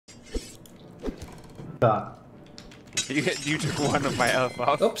That. You took one of my health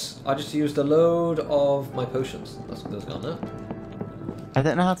off. Oops, I just used a load of my potions. That's gone now. I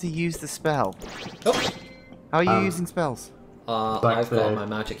don't know how to use the spell. Oops. How are you using spells? I've got my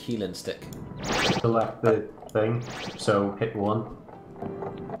magic healing stick. Select the thing, so hit 1.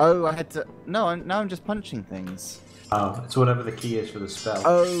 Oh, I had to... No, now I'm just punching things. Oh, it's whatever the key is for the spell.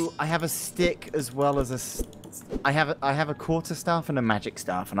 Oh, I have a stick as well as a... I have a quarterstaff and a magic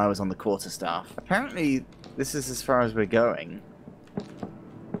staff, and I was on the quarterstaff. Apparently, this is as far as we're going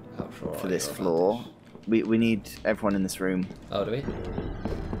for this floor. We need everyone in this room. Oh, do we?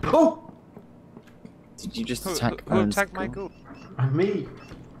 Oh! Did you just attack Who attacked my ghoul? Me!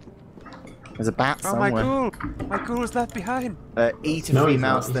 There's a bat Oh, somewhere. my ghoul! My ghoul was left behind. E to No, free he's not.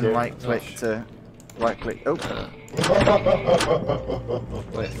 mouse, He's then here. right click to... Right click. Oh.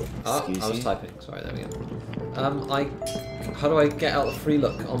 Wait. I Excuse was you. typing. Sorry, there we go. How do I get out the free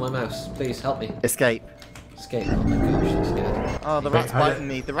look on my mouse? Please help me. Escape. Escape. Oh my gosh, I'm scared. Oh, the rat's how biting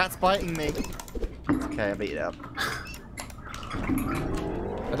me. The rat's biting me. Okay, I beat it up.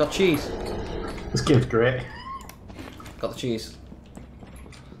 I got cheese. This game's great. Got the cheese.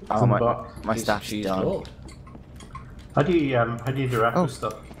 Oh, my Cheese- staff's cheese done. Lord. How do you interact Oh. with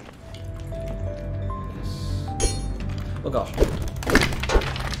stuff? Yes. Oh gosh.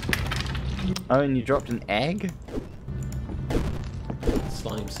 Oh, and you dropped an egg?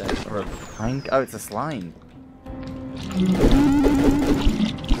 Slime says. Or a pine? Oh, it's a slime.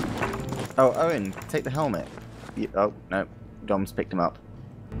 Oh, Owen, take the helmet. Oh, no. Dom's picked him up.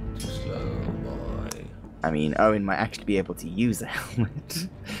 Too slow, boy. I mean, Owen might actually be able to use a helmet.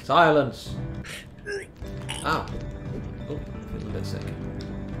 Silence! Ow. Oh, feeling a bit sick.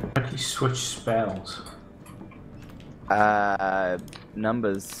 How do you switch spells?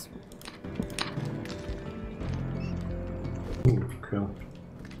 Numbers. Ooh, cool.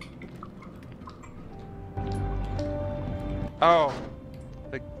 Oh.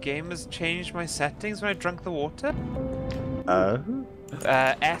 The game has changed my settings when I drank the water? Oh?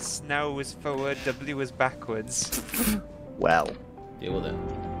 S now is forward, W is backwards. Well. Deal with it.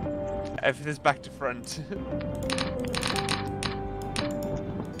 Everything's back to front.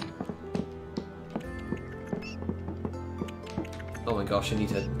 Oh my gosh, I need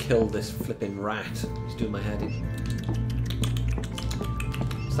to kill this flipping rat. He's doing my head in.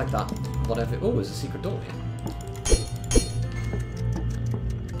 It's like that. Whatever. Oh, there's a secret door here.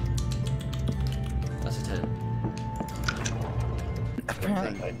 That's a 10.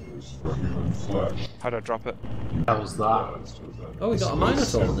 How do I drop it? How was that? Oh, we got a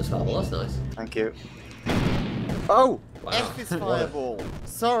Minotaur on this level. That's nice. Thank you. Oh! Wow. F is fireball!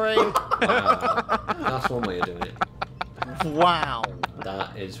 Sorry! That's one way of doing it. Wow!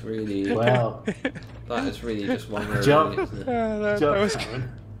 That is really. Well, That is really just one way of Jump. doing it, isn't it? Jump, was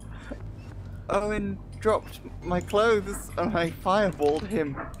Aaron. Owen dropped my clothes and I fireballed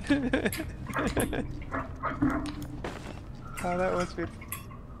him. Oh, that was good.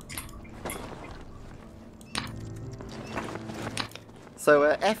 So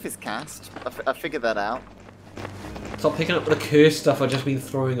F is cast. I figured that out. Stop picking up the cursed stuff I've just been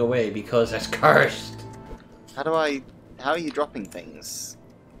throwing away because it's cursed. How are you dropping things?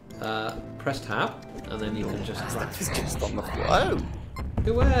 Press tab, and then you can just. That was just on the floor. Oh!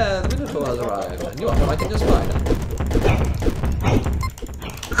 Beware, the Minotaur has arrived, and you are fighting a spider.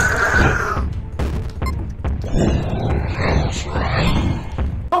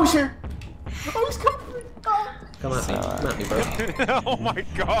 Oh, sure. Oh, he's coming. Oh. Come at me, bro. Oh my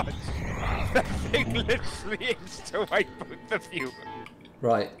god! That thing literally insta-wiped both of you.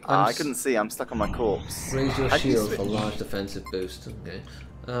 Right, I couldn't see, I'm stuck on my corpse. raise your How do you shield for switch? large defensive boost. Okay.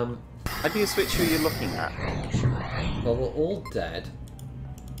 How do you switch who you're looking at? Well, we're all dead.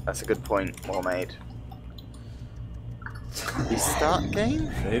 That's a good point, well made. Restart game?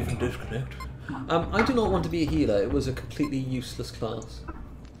 Save and disconnect. I do not want to be a healer. It was a completely useless class.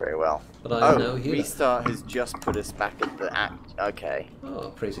 Very well. But I am now a Oh, healer. restart has just put us back at the act. Okay.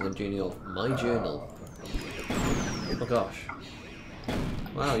 Oh, praising and genial. My journal. Oh gosh.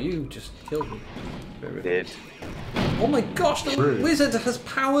 Wow, you just killed me. Very Did. Oh my gosh, the wizard has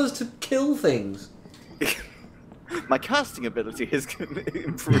powers to kill things. My casting ability has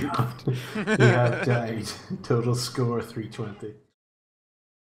improved. You have died. Total score 320.